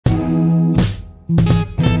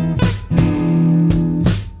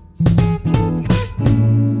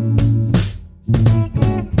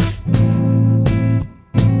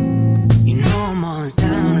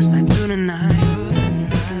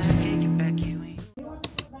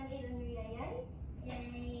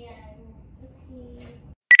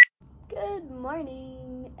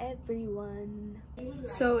everyone!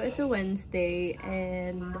 So it's a Wednesday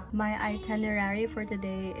and my itinerary for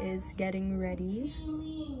today is getting ready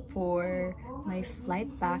for my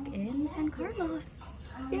flight back in San Carlos.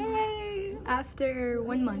 Yay! After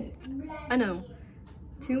 1 month. Oh no,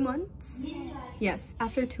 2 months? Yes,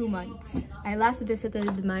 after 2 months. I last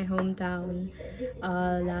visited my hometown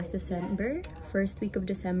last December, first week of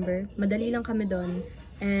December. Madali lang kami doon.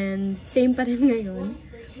 And same pa rin ngayon.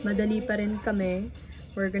 Madali pa rin kami.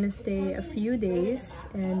 We're gonna stay a few days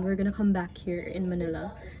and we're gonna come back here in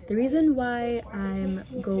Manila. The reason why I'm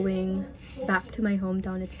going back to my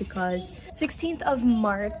hometown is because 16th of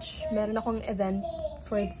March, meron akong event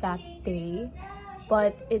for that day.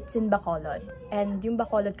 But it's in Bacolod. And yung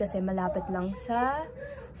Bacolod kasi malapit lang sa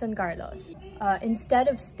San Carlos.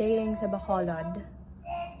 Instead of staying sa Bacolod,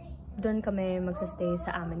 doon kami magsastay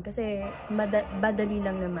sa amin. Kasi madali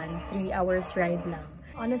lang naman. 3 hours ride lang.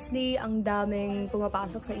 Honestly, ang daming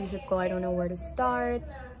pumapasok sa isip ko. I don't know where to start.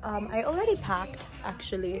 I already packed,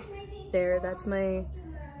 actually. There, that's my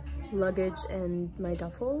luggage and my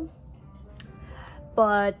duffel.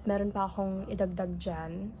 But meron pa akong idagdag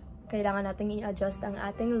dyan. Kailangan nating i-adjust ang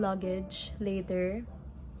ating luggage later.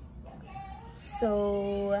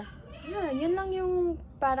 So, yeah, yun lang yung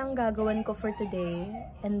parang gagawin ko for today.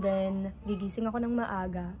 And then, gigising ako ng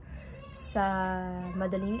maaga sa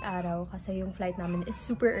madaling araw kasi yung flight namin is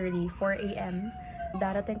super early, 4 AM.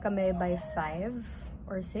 Darating kami by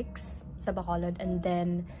 5 or 6 sa Bacolod and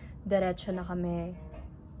then diretso na kami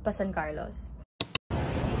pa San Carlos.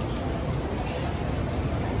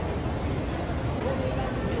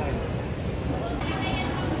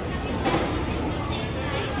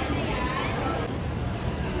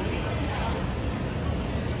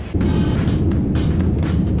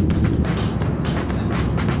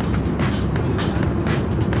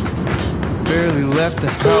 Barely left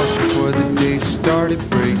the house before the day started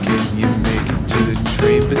breaking. You make it to the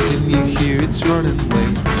train, but then you hear it's running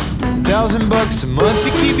late. $1,000 a month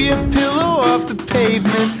to keep your pillow off the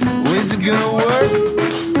pavement. When's it gonna work?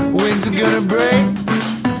 When's it gonna break?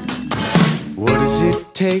 What does it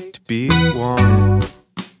take to be wanted?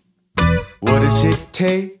 What does it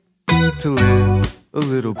take to live a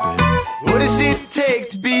little bit? What does it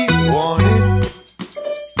take to be wanted?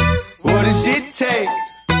 What does it take?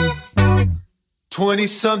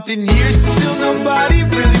 20-something years, still nobody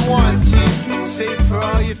really wants you. Save for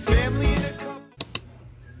all your family and a couple.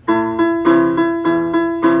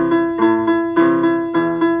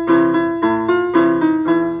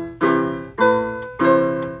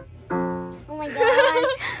 Oh my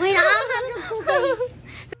gosh. Wait, I'm not gonna go guys.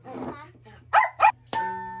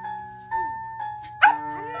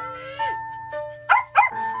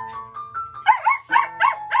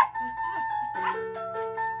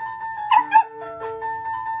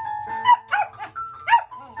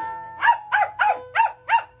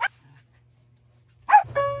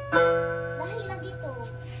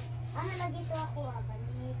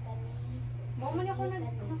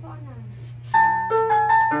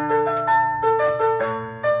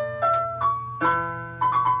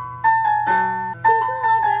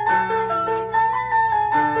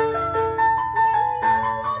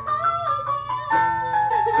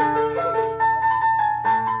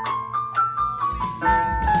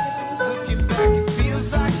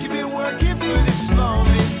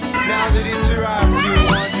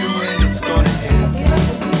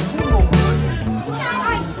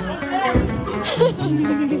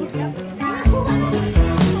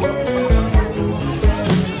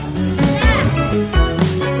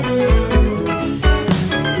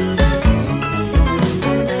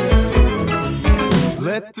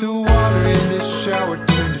 Let the water in the shower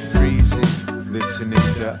turn to freezing. Listening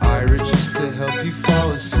to Ira just to help you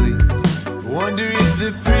fall asleep. Wonder if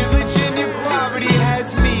the privilege in your poverty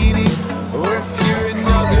has meaning, or if you're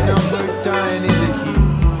another number dying in the heat.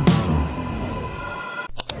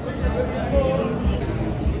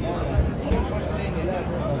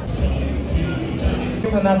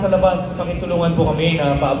 Sa nasa labas, pakitulungan po kami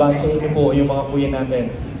na paabantayin niyo po yung mga kuya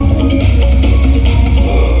natin.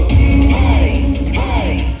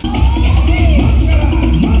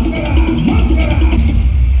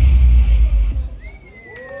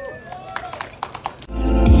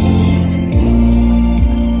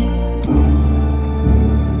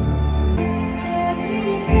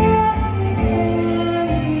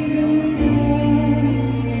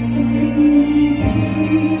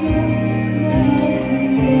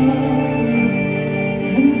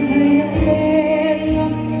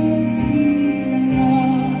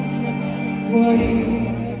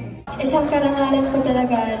 Isang karangalan ko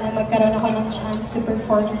talaga na magkaroon ako ng chance to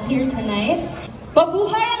perform here tonight.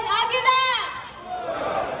 Mabuhay ang Agila!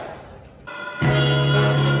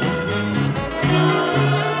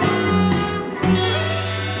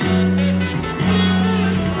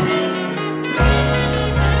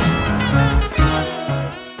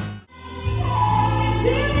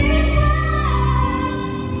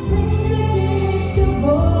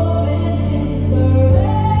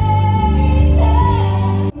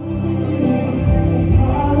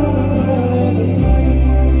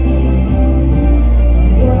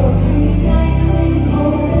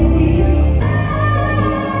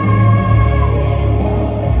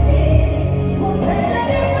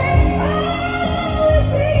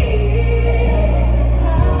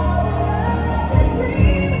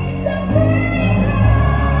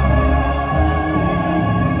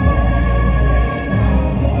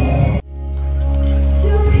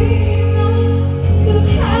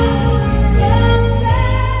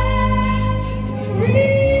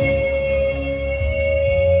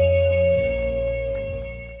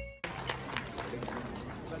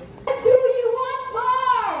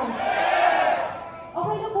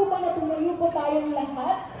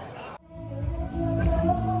 lahat.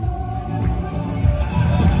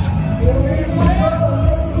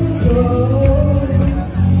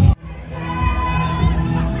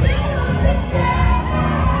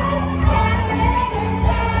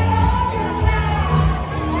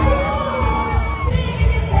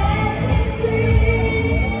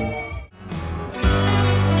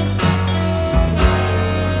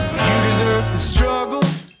 Struggle,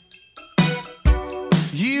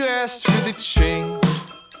 you asked for the change.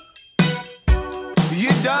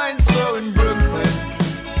 You're dying slow in Brooklyn.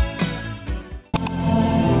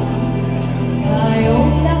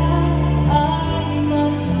 Tayong lahat ay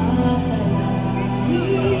magkakalagi.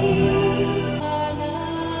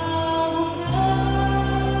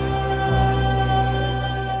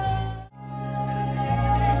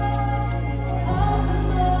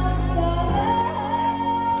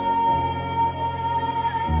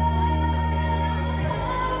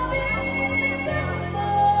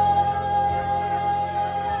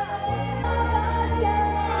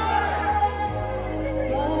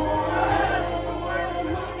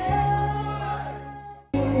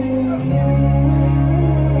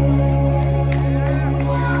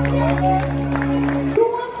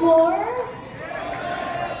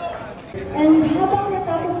 And habang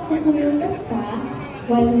natapos ko yung kanta,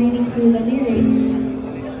 while reading through the lyrics,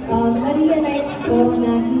 na-realize ko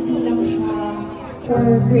na hindi lang siya for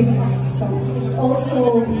breakup song. It's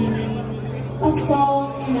also a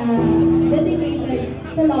song na dedicated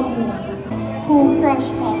sa loved one who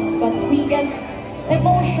crushed us, but we get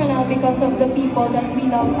emotional because of the people that we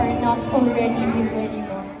love are not already here anymore.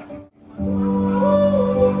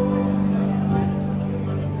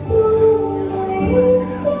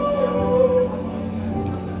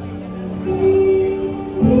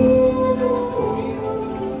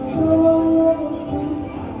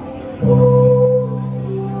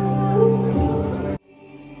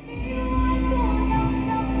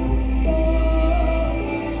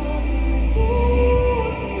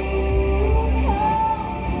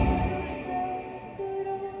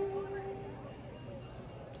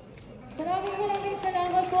 Maraming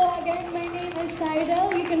salamat po. Again, my name is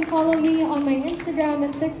Cydel. You can follow me on my Instagram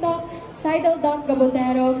and TikTok,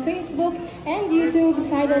 cydel.gabutero, Facebook and YouTube,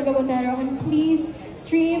 Cydel Gabutero. And please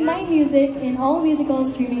stream my music in all musical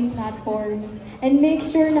streaming platforms. And make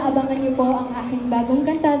sure na abangan niyo po ang aking bagong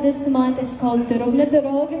kanta this month. It's called Durog na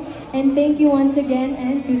Durog. And thank you once again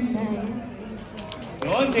and good night.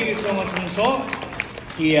 Thank you so much, Bunso.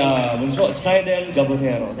 Si Bunso, Cydel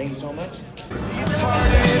Gabutero. Thank you so much. It's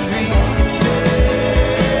hard every day.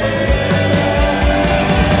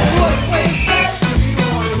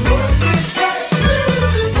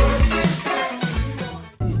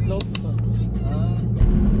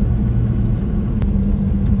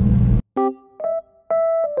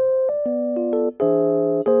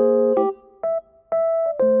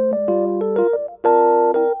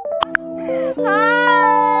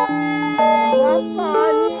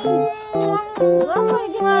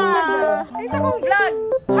 Isa kong vlog!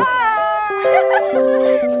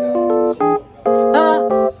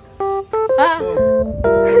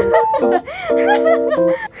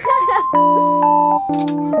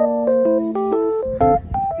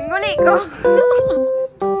 Nguli ko!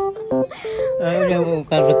 Ay, mo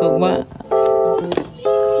kalau kau mak.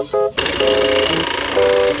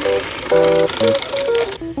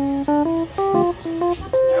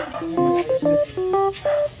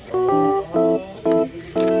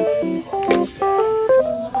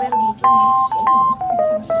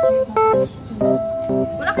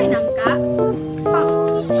 Wala kayo nangka?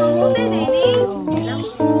 Kamutin na ini.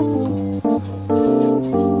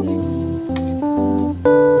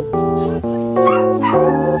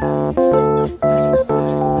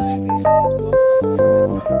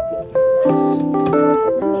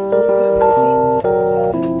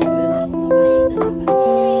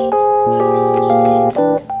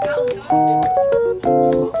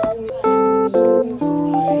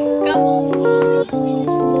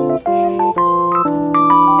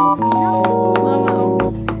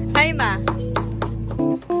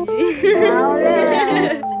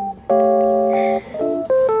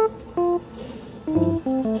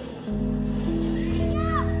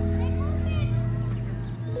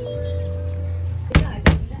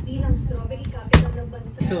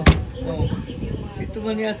 Ito, oh. Ito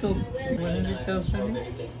man niya ito. 100,000.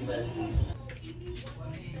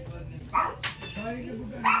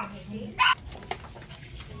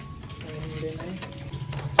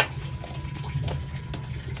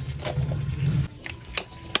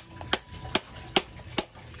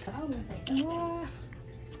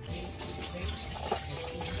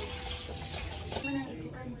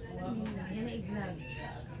 Yan na i-vlog.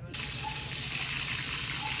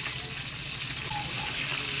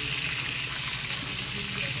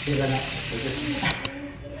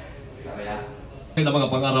 Ang mga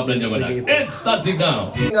pangarap na niya man. It's starting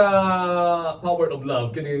now. Power of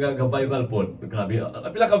Love, kini nga viral po. Grabe.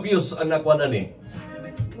 Pila ka views ang nakuha na ni?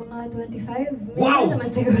 Mga 25. Wow! May naman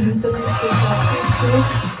siguro ito sa picture.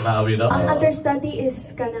 Grabe na. Ang understudy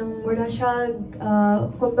is kanang mura siya,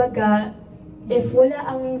 kumbaga, if wala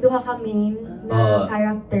ang duha ka main na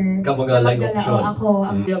character, Kabaga na live magdala option. o ako.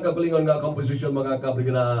 Ang Ang kapalingon nga composition mga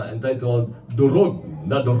kapalingon na entitled Durog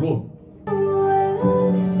na Durog.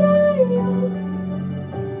 Wala sa'yo,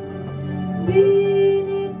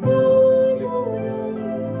 binitawan mo ng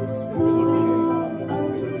gusto ang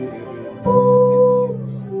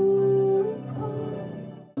puso ko.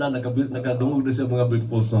 Nakadungog na siya mga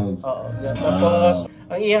beautiful songs. Oo. Tapos,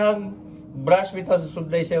 ang iyang brush bitaw sa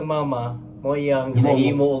sublay sa mama, mo iyang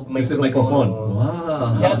ginahimo og microphone.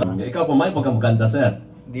 Wow. Ikaw pa may pagkamaganda, sir.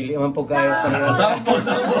 Dili man po kayo pa. Sample.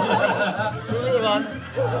 Tuloy man.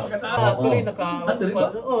 Tuloy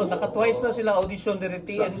naka twice na sila audition dire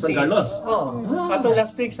TNT. San Carlos? Oo. Kato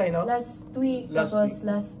last week say no. last week, Last tapos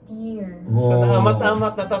last year. So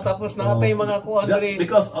naamat-amat natatapos na atay mga kuan Just dire.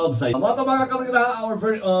 because of Cydel. Mga kapalingon our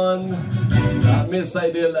very own Miss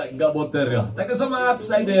Cydel Gabutero. Thank you so much,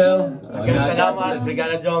 Cydel. Salamat,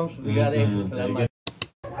 Brigada Joms, Brigada salamat.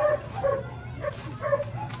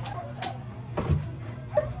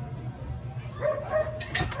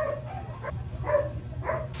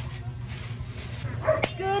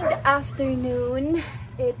 Good afternoon.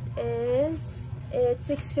 It's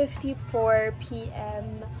 6:54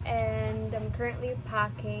 p.m. and I'm currently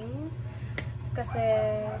packing kasi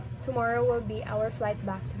tomorrow will be our flight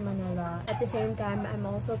back to Manila. At the same time, I'm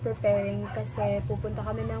also preparing kasi pupunta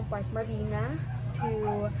kami ng Park Marina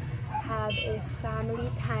to have a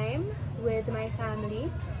family time with my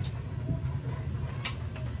family.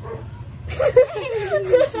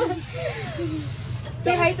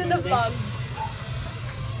 Say hi to the vlog.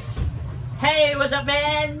 Hey, what's up,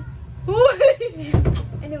 man?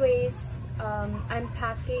 Anyways, I'm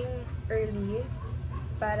packing early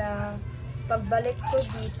para pagbalik ko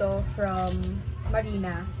dito from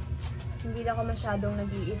Marina, hindi na ako masyadong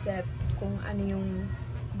nag-iisip kung ano yung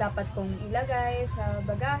dapat kong ilagay sa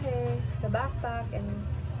bagahe, sa backpack, and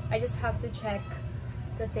I just have to check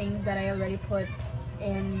the things that I already put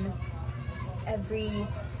in every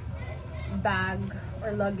bag or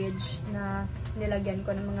luggage na nilagyan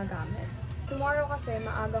ko ng mga gamit. Tomorrow kasi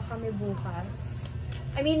maaga kami bukas.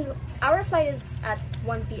 I mean, our flight is at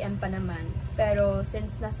 1 p.m. pa naman. Pero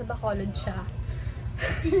since nasa Bacolod siya,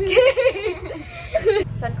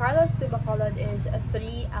 San Carlos to Bacolod is a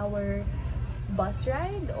 3-hour bus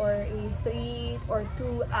ride or a 3 or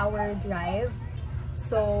 2-hour drive.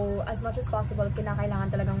 So, as much as possible,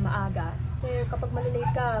 kinakailangan talagang maaga. Kasi kapag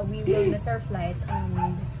malilate ka, we will miss our flight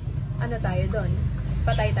and ano tayo doon?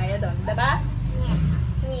 Patay tayo doon, diba? Yeah.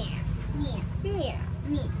 Yeah. Yeah.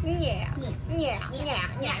 Yeah.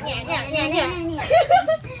 Yeah.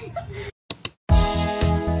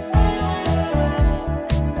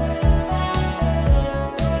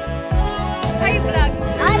 Hi, vlog!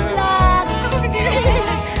 Hi, vlog!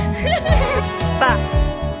 Pa!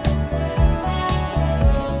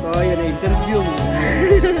 Oh, yan interview mo.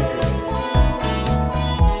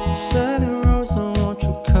 Sunny Rosa, won't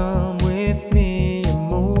you come with me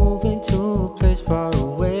and move into a place far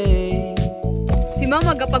away? Si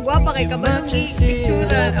Mama, kapagwapa kay kabalong picture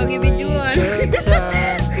ang i-videoan.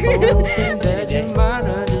 Hoping that you might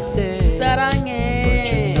understand. Sarangin.